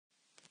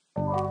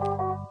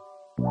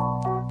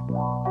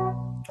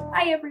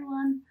Hi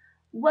everyone,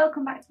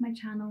 welcome back to my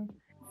channel.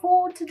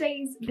 For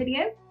today's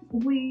video,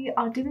 we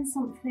are doing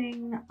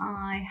something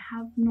I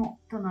have not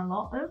done a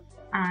lot of,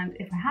 and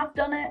if I have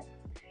done it,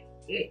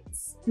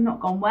 it's not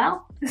gone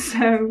well.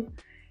 So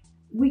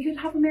we could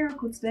have a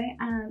miracle today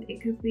and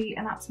it could be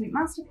an absolute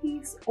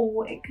masterpiece,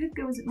 or it could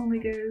go as it normally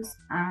goes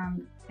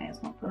and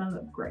it's not gonna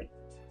look great.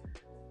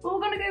 But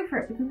we're gonna go for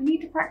it because we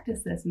need to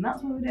practice this, and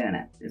that's why we're doing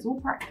it. It's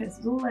all practice,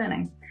 it's all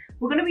learning.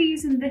 We're gonna be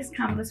using this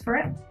canvas for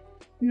it.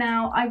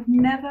 Now, I've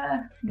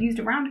never used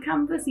a round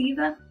canvas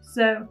either,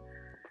 so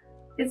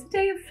it's a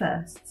day of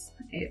firsts.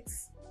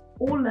 It's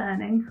all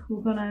learning.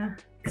 We're gonna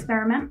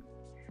experiment.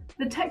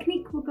 The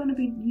technique we're gonna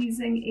be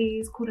using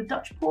is called a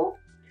Dutch pour.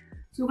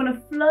 So we're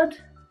gonna flood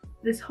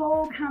this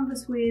whole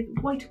canvas with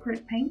white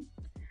acrylic paint.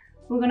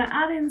 We're gonna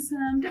add in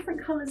some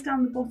different colors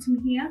down the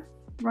bottom here,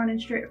 running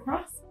straight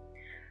across.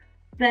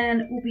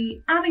 Then we'll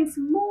be adding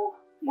some more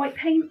white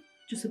paint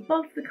just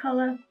above the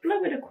colour,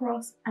 blow it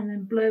across, and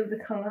then blow the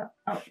colour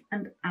up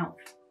and out.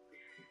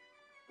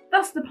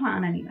 That's the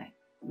plan anyway.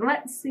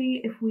 Let's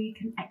see if we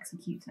can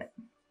execute it.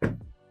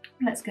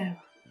 Let's go.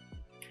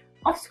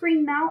 Off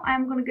screen now,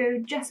 I'm going to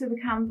go gesso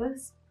the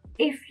canvas.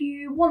 If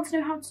you want to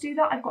know how to do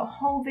that, I've got a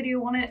whole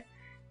video on it.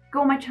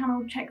 Go on my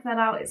channel, check that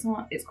out.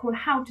 It's called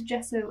How to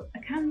Gesso a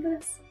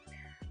Canvas.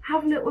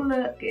 Have a little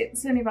look.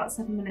 It's only about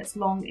 7 minutes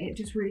long. It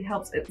just really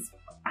helps. It's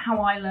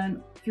how I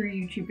learn through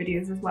YouTube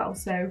videos as well,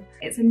 so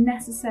it's a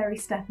necessary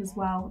step as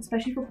well,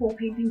 especially for pour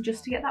painting,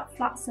 just to get that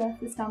flat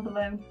surface down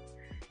below.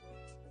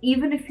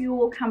 Even if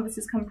your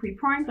canvases come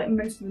pre-primed, like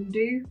most of them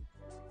do,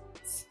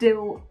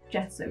 still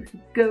gesso. So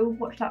go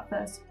watch that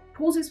first.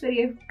 Pause this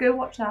video, go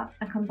watch that,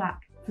 and come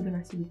back for the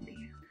rest of the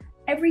video.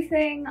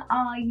 Everything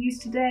I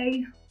used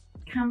today,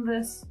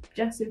 canvas,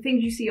 gesso,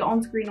 things you see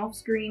on screen, off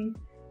screen,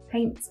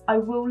 paints, I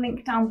will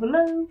link down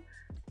below.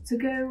 So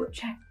go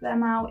check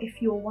them out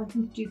if you're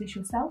wanting to do this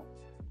yourself.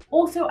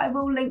 Also, I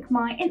will link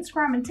my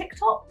Instagram and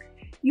TikTok.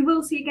 You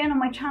will see again on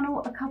my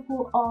channel a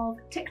couple of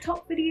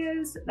TikTok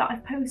videos that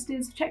I've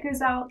posted, so check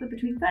those out. They're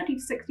between 30 to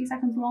 60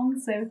 seconds long,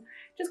 so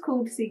just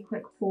cool to see a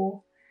quick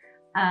pour.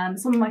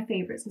 Some of my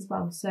favourites as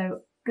well, so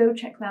go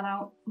check that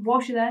out.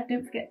 Whilst you're there,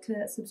 don't forget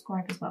to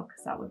subscribe as well,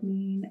 because that would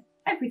mean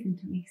everything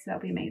to me, so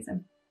that'll be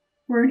amazing.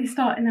 We're only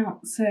starting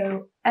out,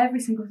 so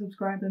every single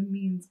subscriber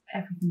means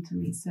everything to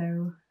me,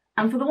 so.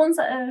 And for the ones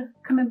that are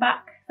coming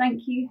back,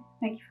 thank you.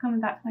 Thank you for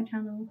coming back to my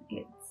channel.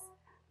 It's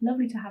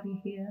lovely to have you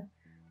here.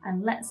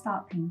 And let's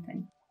start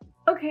painting.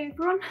 Okay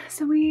everyone,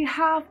 so we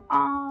have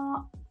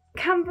our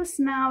canvas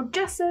now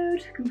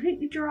gessoed,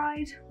 completely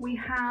dried. We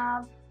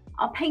have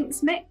our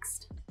paints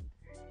mixed.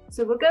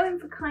 So we're going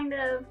for kind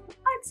of,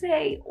 I'd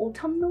say,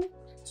 autumnal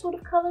sort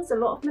of colours. A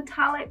lot of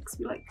metallics,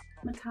 we like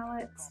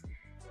metallics.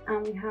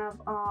 And we have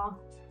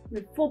we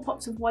have 4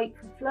 pots of white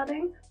for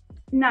flooding.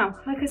 Now,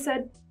 like I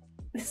said,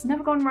 this has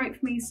never gone right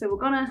for me, so we're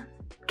gonna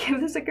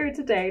give this a go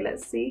today.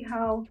 Let's see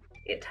how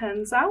it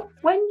turns out.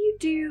 When you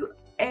do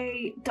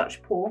a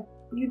Dutch pour,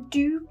 you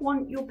do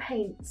want your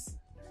paints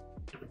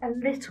a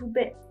little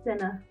bit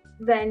thinner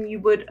than you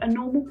would a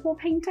normal pour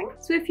painting.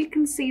 So if you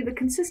can see, the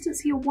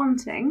consistency you're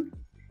wanting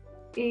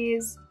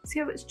is, see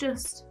how it's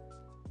just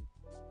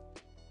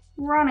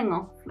running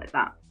off like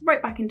that,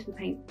 right back into the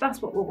paint.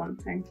 That's what we're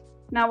wanting.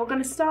 Now we're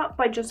gonna start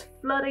by just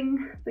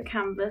flooding the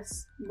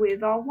canvas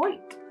with our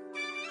white.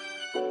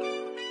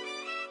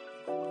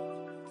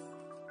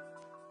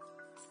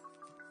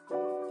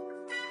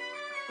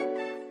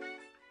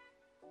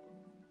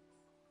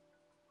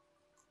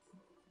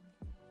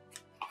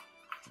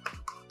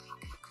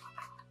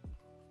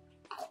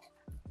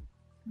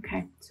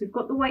 Okay, so we've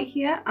got the white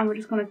here, and we're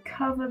just going to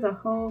cover the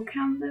whole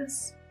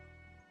canvas.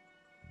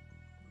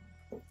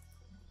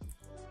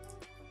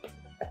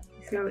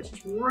 See how it's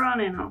just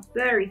running off,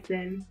 very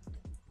thin.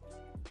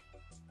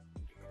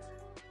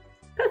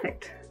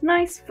 Perfect,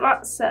 nice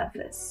flat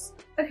surface.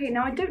 Okay,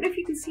 now I don't know if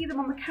you can see them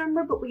on the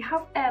camera, but we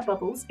have air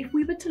bubbles. If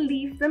we were to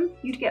leave them,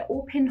 you'd get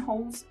all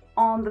pinholes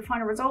on the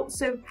final result.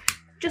 So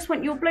just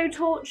want your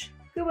blowtorch,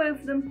 go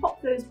over them,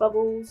 pop those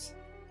bubbles,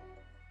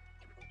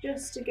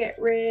 just to get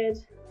rid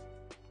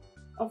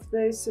of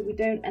those so we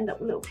don't end up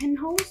with little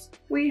pinholes.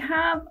 We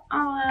have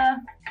our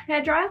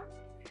hairdryer,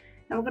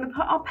 and we're going to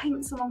put our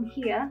paints along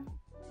here,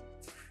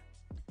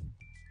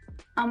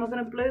 and we're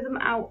going to blow them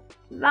out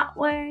that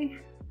way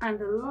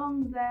and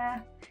along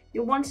there.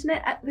 You're wanting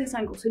it at this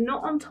angle, so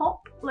not on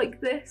top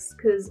like this,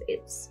 because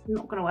it's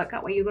not going to work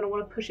that way. You're going to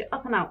want to push it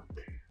up and out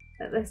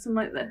like this and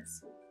like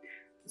this.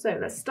 So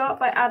let's start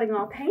by adding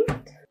our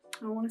paint.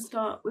 I want to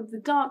start with the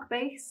dark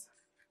base.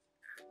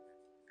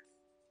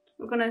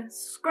 We're going to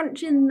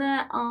scrunch in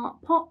there our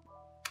pop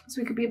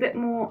so we could be a bit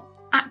more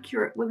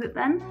accurate with it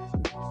then.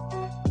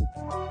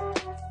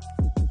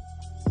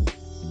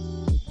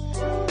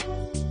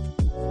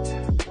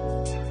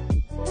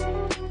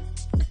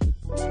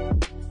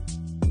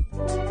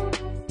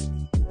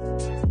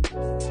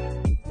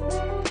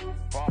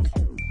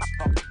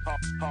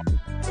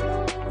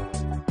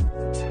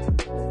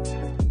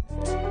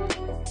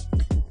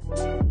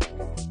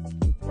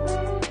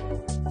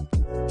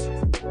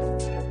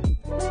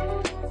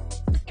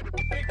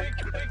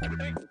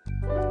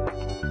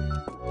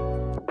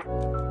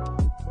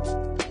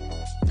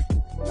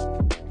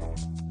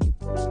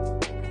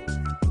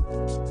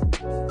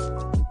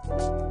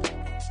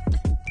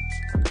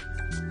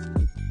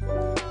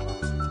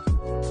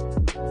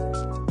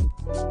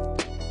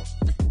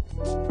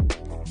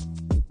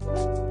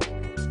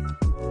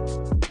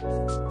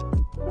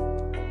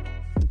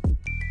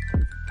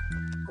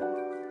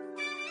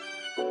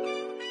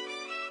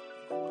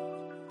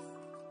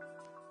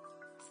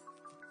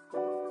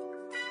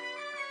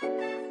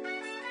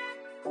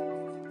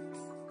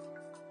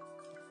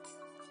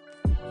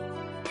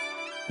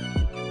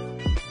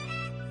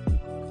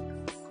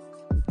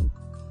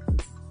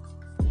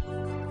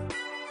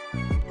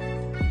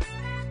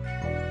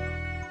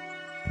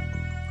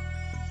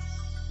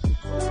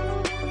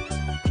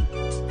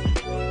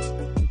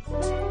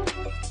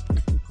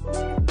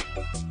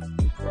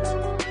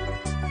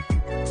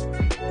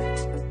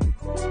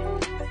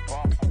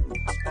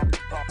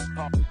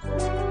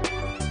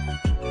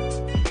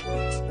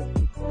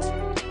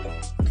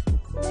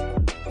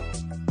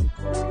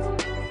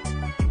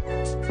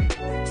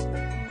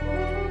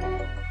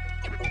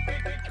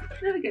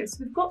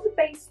 so we've got the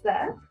base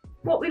there.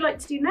 What we like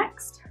to do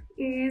next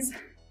is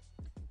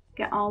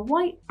get our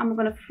white, and we're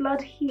going to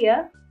flood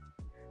here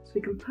so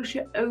we can push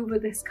it over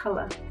this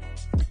colour.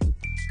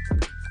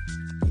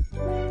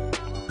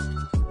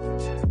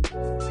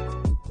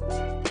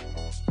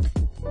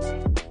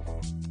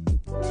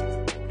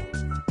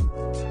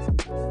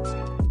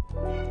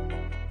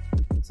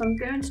 So I'm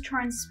going to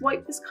try and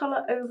swipe this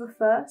colour over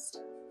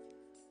first.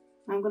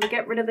 I'm going to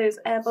get rid of those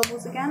air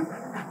bubbles again.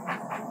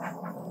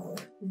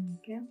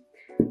 Okay.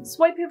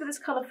 Swipe over this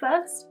colour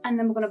first, and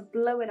then we're going to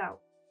blow it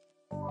out.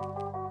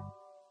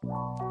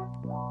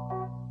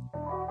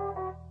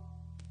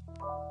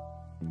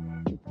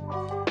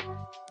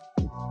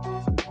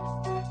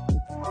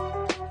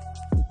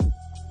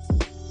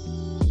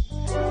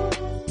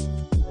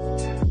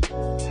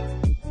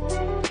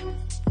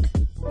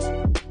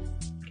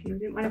 Okay, I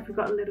don't mind if we've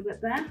got a little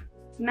bit there.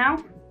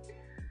 Now,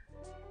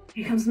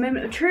 here comes the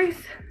moment of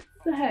truth,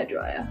 the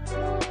hairdryer.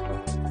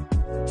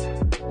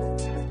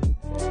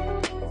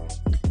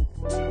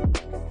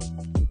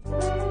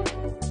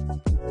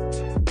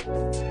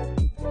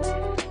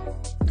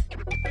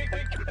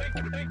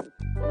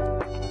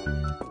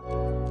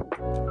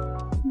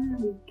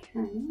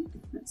 Okay,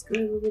 let's go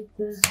over with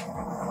this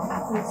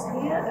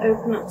here,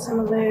 open up some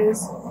of those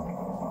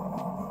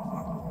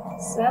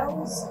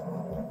cells.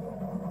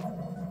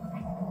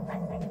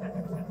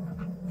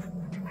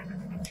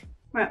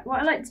 Right, what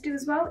I like to do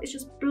as well is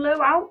just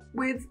blow out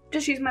with,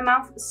 just use my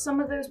mouth, some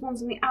of those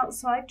ones on the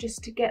outside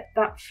just to get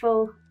that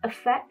full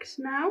effect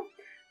now.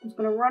 I'm just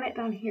going to run it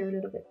down here a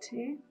little bit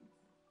too.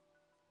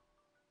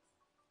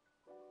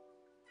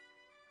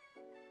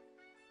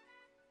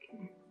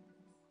 Okay.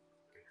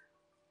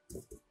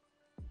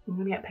 I'm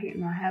going to get paint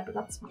in my hair, but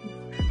that's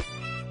fine.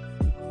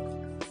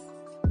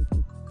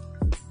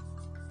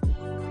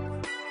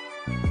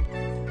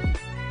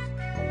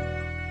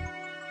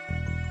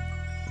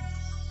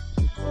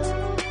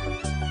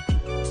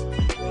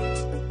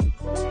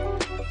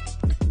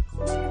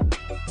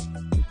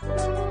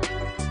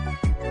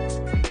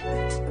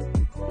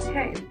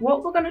 Okay,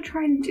 what we're going to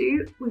try and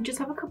do, we just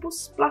have a couple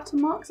splatter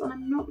marks, and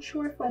I'm not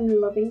sure if I'm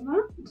loving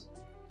that.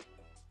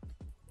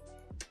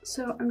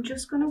 So I'm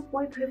just going to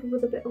wipe over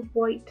with a bit of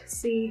white to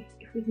see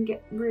if we can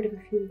get rid of a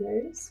few of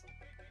those.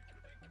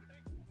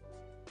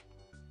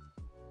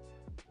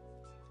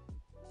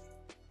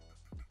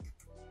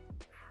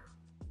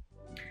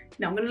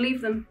 No, I'm going to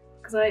leave them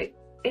because it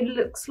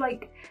looks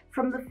like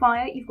from the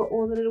fire you've got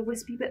all the little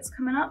wispy bits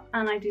coming up,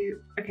 and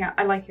okay,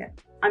 I like it.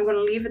 I'm going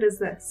to leave it as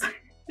this.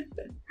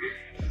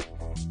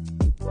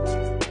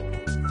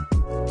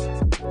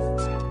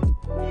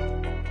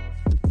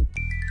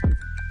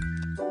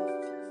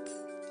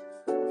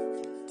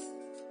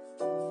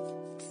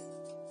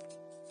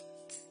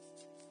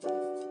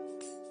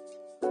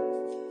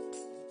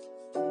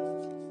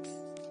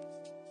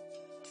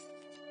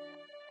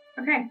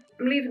 Okay,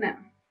 I'm leaving it.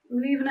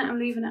 I'm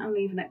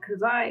leaving it because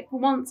for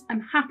once,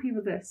 I'm happy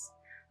with this.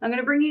 I'm going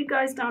to bring you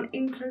guys down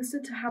in closer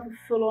to have a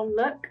full-on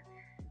look,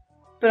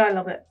 but I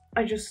love it.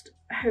 I just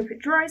hope it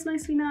dries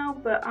nicely now,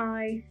 but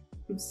I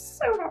am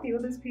so happy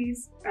with this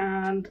piece,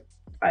 and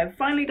I've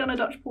finally done a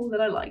Dutch pool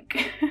that I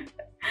like.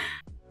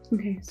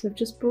 Okay, so I've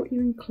just brought you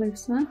in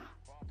closer.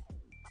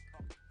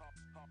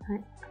 I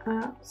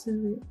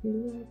absolutely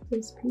love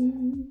this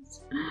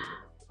piece.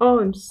 Oh,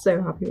 I'm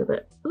so happy with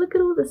it. Look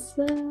at all the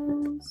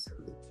cells.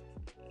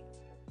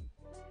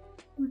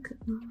 Look at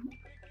that.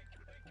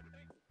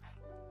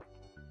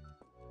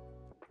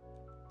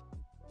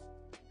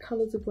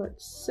 Colours have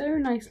worked so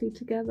nicely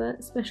together,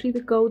 especially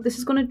the gold. This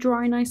is going to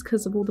dry nice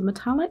because of all the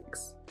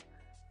metallics.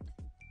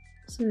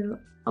 So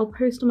I'll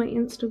post on my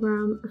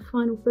Instagram a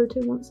final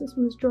photo once this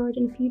one's dried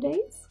in a few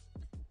days.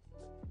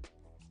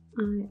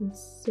 I am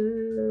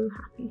so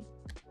happy.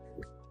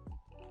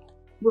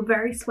 We're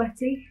very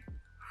sweaty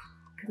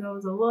because there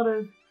was a lot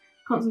of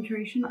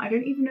concentration. I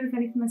don't even know if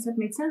anything I said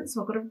made sense,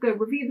 so I've got to go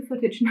review the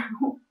footage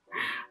now.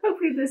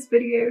 Hopefully this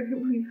video,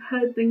 hopefully you've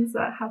heard things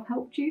that have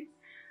helped you.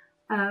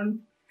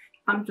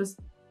 I'm just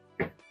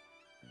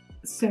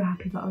so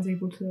happy that I was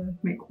able to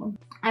make one.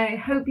 I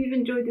hope you've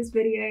enjoyed this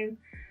video.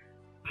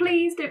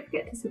 Please don't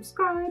forget to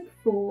subscribe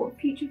for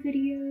future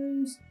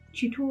videos,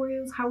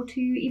 tutorials,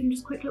 how-to, even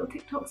just quick little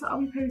TikToks that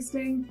I'll be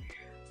posting.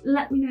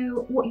 Let me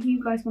know what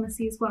you guys want to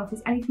see as well. If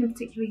there's anything in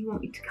particular you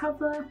want me to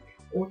cover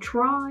or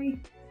try,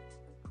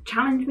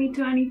 challenge me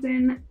to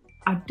anything,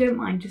 I don't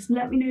mind. Just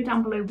let me know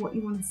down below what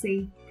you want to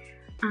see.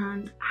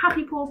 And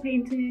happy pour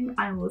painting.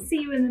 I will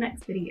see you in the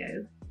next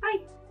video. Bye!